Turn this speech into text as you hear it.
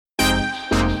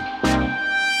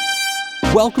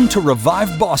Welcome to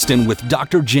Revive Boston with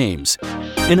Dr. Jaymz,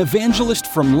 an evangelist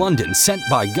from London sent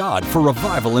by God for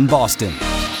revival in Boston.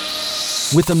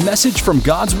 With a message from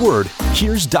God's Word,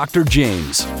 here's Dr.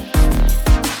 Jaymz.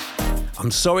 I'm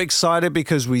so excited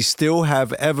because we still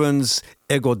have Evans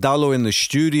Ighodalo in the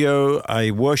studio,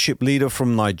 a worship leader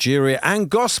from Nigeria and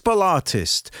gospel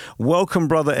artist. Welcome,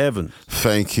 Brother Evan.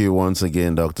 Thank you once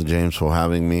again, Dr. Jaymz, for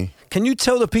having me. Can you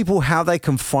tell the people how they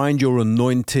can find your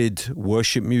anointed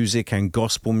worship music and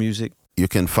gospel music? You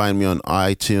can find me on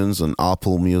iTunes, on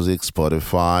Apple Music,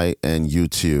 Spotify, and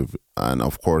YouTube. And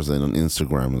of course, then on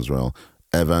Instagram as well.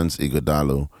 Evans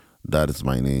Ighodalo. That is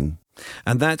my name.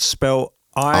 And that's spelled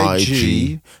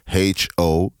Ighodalo.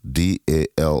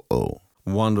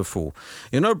 Wonderful.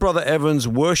 You know, Brother Evans,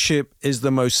 worship is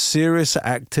the most serious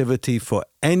activity for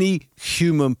any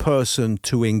human person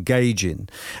to engage in.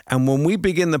 And when we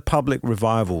begin the public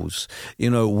revivals,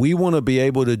 we want to be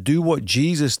able to do what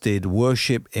Jesus did,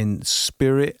 worship in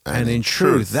spirit and in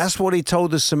truth. That's what he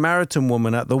told the Samaritan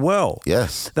woman at the well.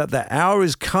 Yes. That the hour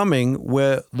is coming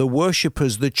where the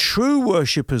worshipers, the true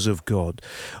worshipers of God,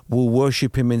 will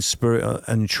worship him in spirit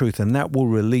and truth, and that will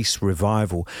release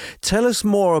revival. Tell us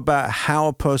more about how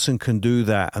a person can do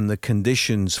that and the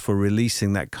conditions for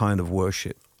releasing that kind of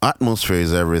worship. Atmosphere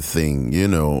is everything.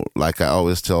 Like I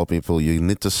always tell people, you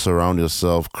need to surround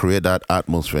yourself, create that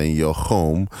atmosphere in your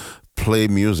home. Play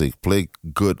music, play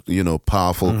good,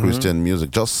 powerful Christian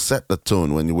music. Just set the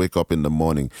tone when you wake up in the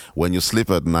morning. When you sleep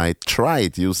at night, try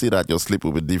it. You'll see that your sleep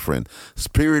will be different.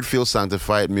 Spirit-filled,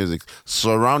 sanctified music.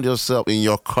 Surround yourself in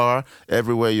your car,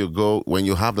 everywhere you go. When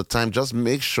you have the time, just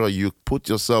make sure you put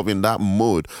yourself in that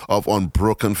mode of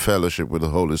unbroken fellowship with the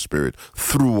Holy Spirit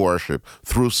through worship,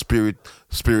 through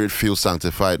Spirit-filled,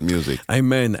 sanctified music.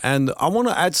 Amen. And I want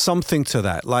to add something to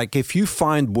that. Like if you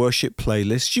find worship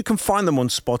playlists, you can find them on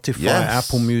Spotify,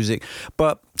 Apple Music,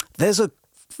 but there's a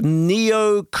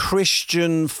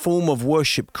neo-Christian form of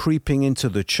worship creeping into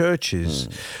the churches,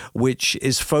 which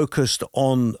is focused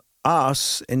on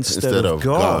us instead of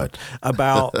God.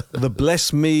 About the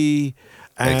bless me,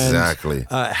 and, exactly.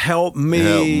 Help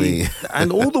me.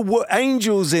 And all the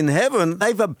angels in heaven,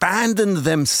 they've abandoned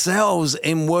themselves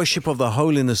in worship of the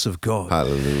holiness of God.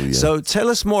 Hallelujah. So tell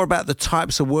us more about the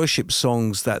types of worship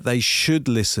songs that they should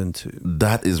listen to.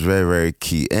 That is very, very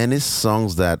key. Any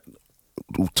songs that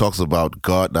talks about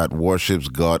God, that worships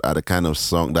God, are the kind of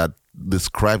song that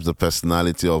describes the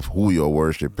personality of who you're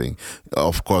worshiping.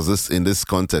 Of course, in this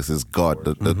context is God,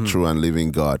 the true and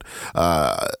living God.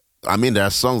 There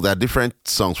are different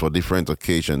songs for different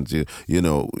occasions,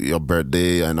 your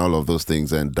birthday and all of those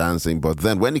things and dancing. But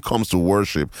then when it comes to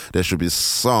worship, there should be a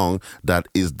song that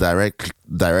is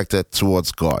directed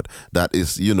towards God. That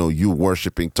is, you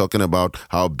worshiping, talking about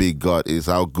how big God is,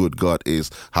 how good God is,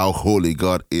 how holy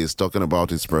God is, talking about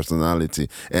his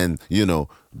personality and,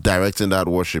 directing that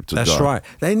worship to God. That's right.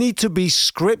 They need to be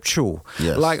scriptural.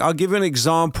 Yes. Like, I'll give you an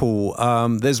example.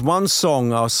 There's one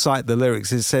song, I'll cite the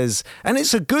lyrics. It says, and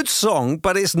it's a good song,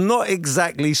 but it's not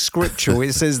exactly scriptural.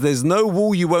 It says, there's no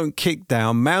wall you won't kick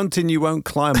down, mountain you won't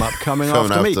climb up, coming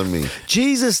after me.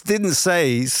 Jesus didn't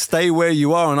say, stay where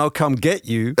you are and I'll come get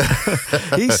you.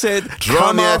 He said,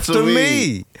 come after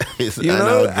me.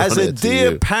 As a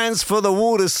deer pants for the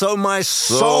water, so my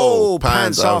soul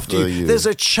pants after you. There's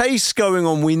a chase going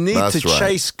on. We need to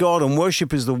chase God, and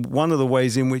worship is one of the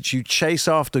ways in which you chase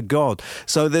after God.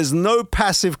 So there's no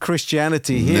passive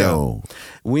Christianity here. No.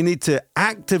 We need to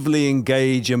actively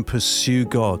engage and pursue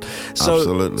God.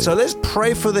 Absolutely. So let's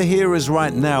pray for the hearers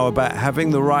right now about having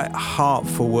the right heart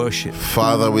for worship.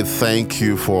 Father, we thank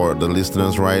you for the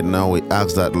listeners right now. We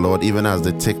ask that, Lord, even as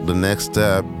they take the next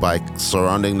step by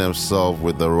surrounding themselves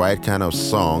with the right kind of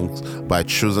songs, by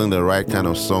choosing the right kind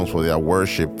of songs for their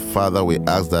worship, Father, we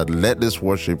ask that let this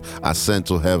worship ascend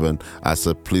to heaven as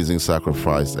a pleasing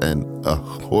sacrifice and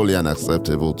holy and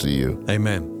acceptable to you.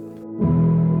 Amen.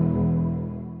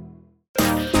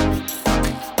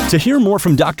 To hear more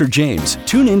from Dr. Jaymz,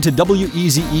 tune in to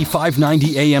WEZE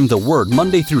 590 AM The Word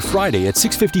Monday through Friday at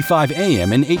 6:55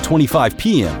 AM and 8:25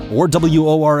 PM, or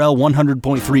WORL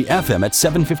 100.3 FM at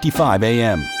 7:55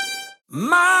 AM.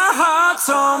 My heart's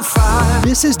on fire.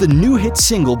 This is the new hit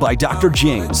single by Dr.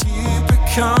 Jaymz.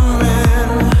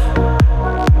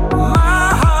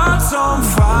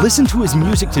 Listen to his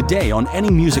music today on any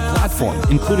music platform,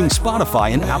 including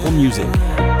Spotify and Apple Music.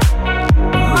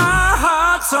 My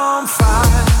heart's on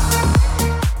fire.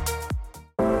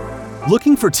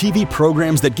 Looking for TV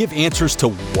programs that give answers to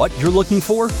what you're looking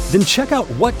for? Then check out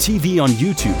What TV on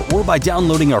YouTube or by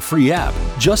downloading our free app.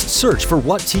 Just search for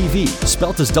What TV,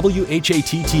 spelt as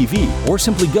WHAT TV, or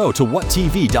simply go to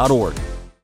whattv.org.